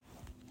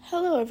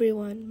Hello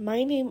everyone,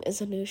 my name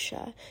is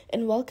Anusha,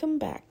 and welcome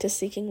back to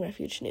Seeking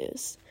Refuge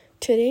News.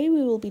 Today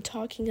we will be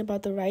talking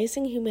about the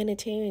rising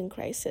humanitarian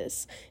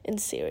crisis in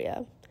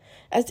Syria.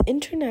 As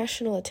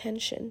international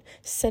attention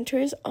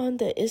centers on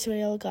the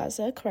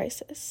Israel-Gaza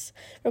crisis,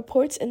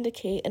 reports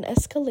indicate an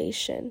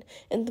escalation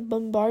in the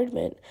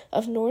bombardment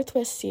of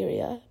northwest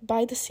Syria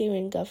by the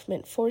Syrian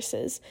government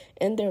forces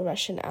and their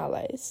Russian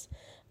allies.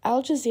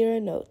 Al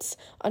Jazeera notes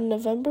on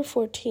November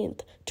 14,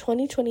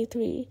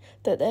 2023,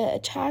 that the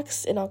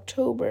attacks in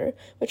October,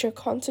 which are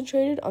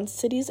concentrated on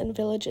cities and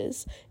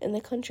villages in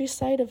the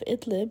countryside of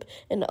Idlib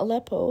and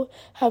Aleppo,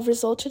 have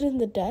resulted in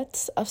the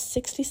deaths of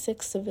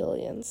 66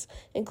 civilians,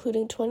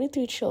 including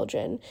 23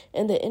 children,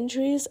 and the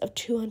injuries of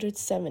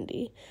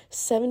 270,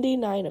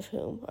 79 of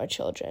whom are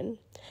children,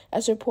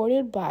 as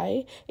reported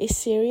by a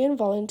Syrian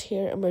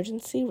volunteer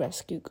emergency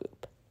rescue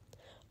group.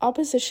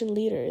 Opposition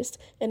leaders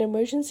and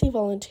emergency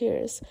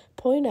volunteers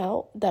point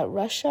out that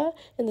Russia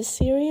and the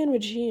Syrian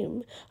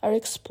regime are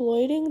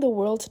exploiting the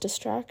world's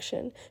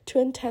distraction to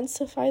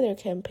intensify their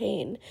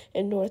campaign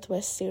in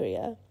northwest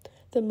Syria.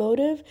 The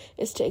motive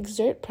is to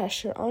exert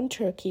pressure on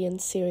Turkey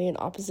and Syrian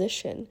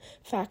opposition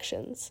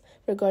factions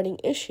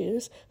regarding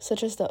issues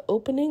such as the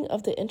opening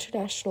of the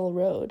international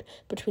road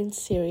between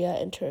Syria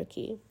and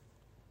Turkey.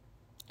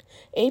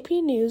 AP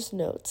News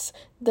notes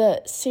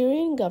the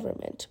Syrian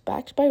government,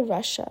 backed by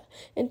Russia,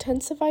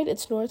 intensified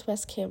its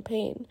northwest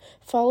campaign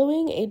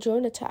following a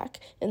drone attack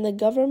in the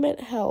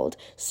government-held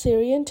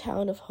Syrian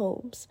town of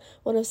Homs,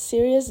 one of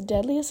Syria's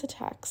deadliest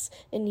attacks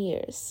in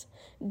years.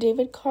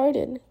 David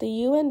Cardin, the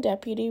UN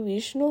Deputy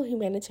Regional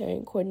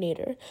Humanitarian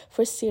Coordinator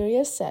for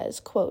Syria, says,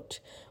 quote,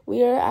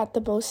 "We are at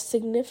the most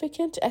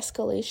significant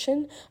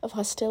escalation of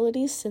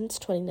hostilities since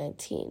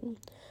 2019.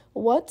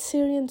 What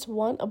Syrians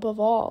want above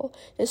all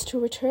is to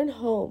return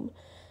home,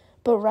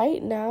 but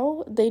right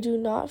now they do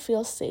not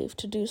feel safe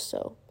to do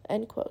so,"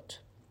 end quote.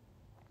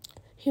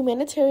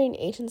 Humanitarian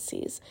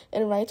agencies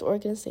and rights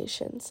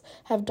organizations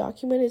have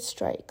documented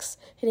strikes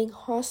hitting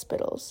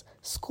hospitals,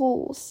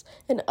 schools,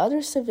 and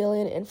other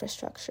civilian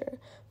infrastructure,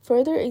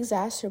 further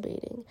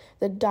exacerbating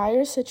the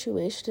dire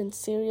situation in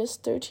Syria's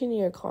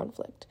 13-year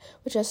conflict,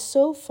 which has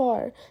so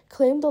far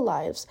claimed the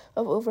lives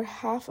of over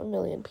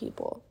 500,000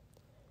 people.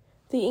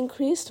 The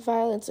increased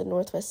violence in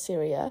northwest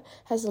Syria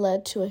has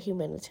led to a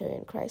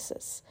humanitarian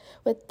crisis,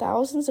 with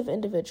thousands of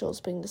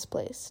individuals being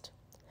displaced.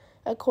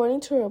 According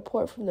to a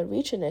report from the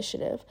REACH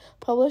Initiative,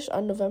 published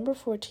on November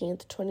 14,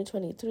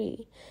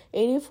 2023,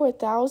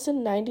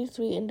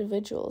 84,093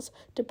 individuals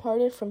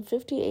departed from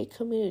 58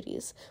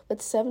 communities,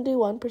 with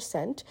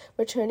 71%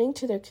 returning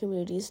to their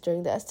communities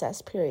during the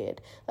assessed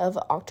period of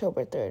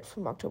October 3rd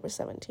from October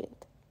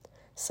 17th.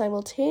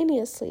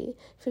 Simultaneously,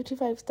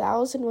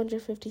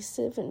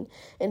 55,157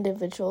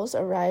 individuals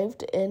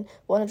arrived in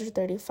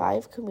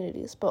 135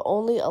 communities, but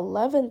only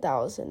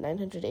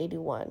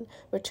 11,981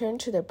 returned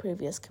to their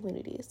previous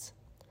communities.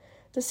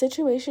 The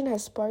situation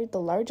has sparked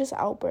the largest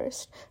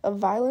outburst of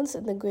violence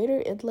in the greater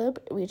Idlib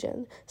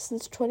region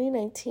since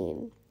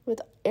 2019,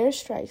 with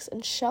airstrikes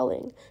and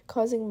shelling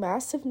causing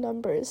massive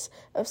numbers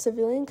of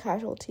civilian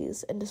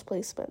casualties and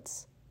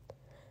displacements.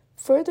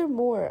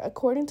 Furthermore,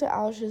 according to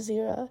Al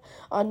Jazeera,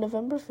 on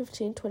November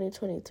 15,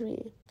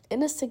 2023,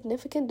 in a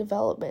significant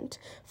development,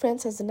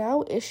 France has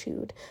now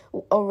issued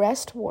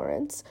arrest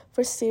warrants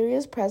for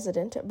Syria's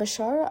President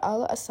Bashar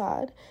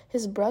al-Assad,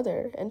 his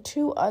brother, and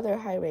two other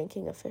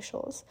high-ranking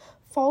officials,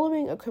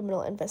 following a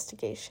criminal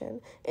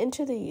investigation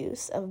into the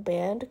use of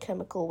banned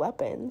chemical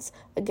weapons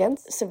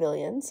against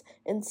civilians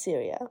in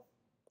Syria.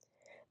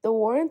 The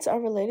warrants are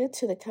related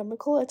to the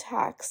chemical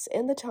attacks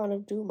in the town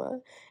of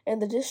Douma and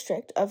the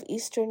district of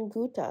Eastern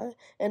Ghouta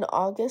in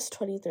August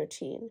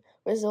 2013,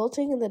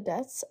 resulting in the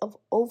deaths of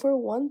over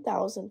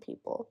 1,000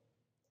 people.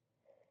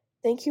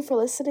 Thank you for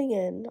listening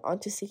in on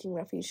to Seeking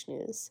Refuge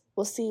News.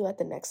 We'll see you at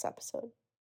the next episode.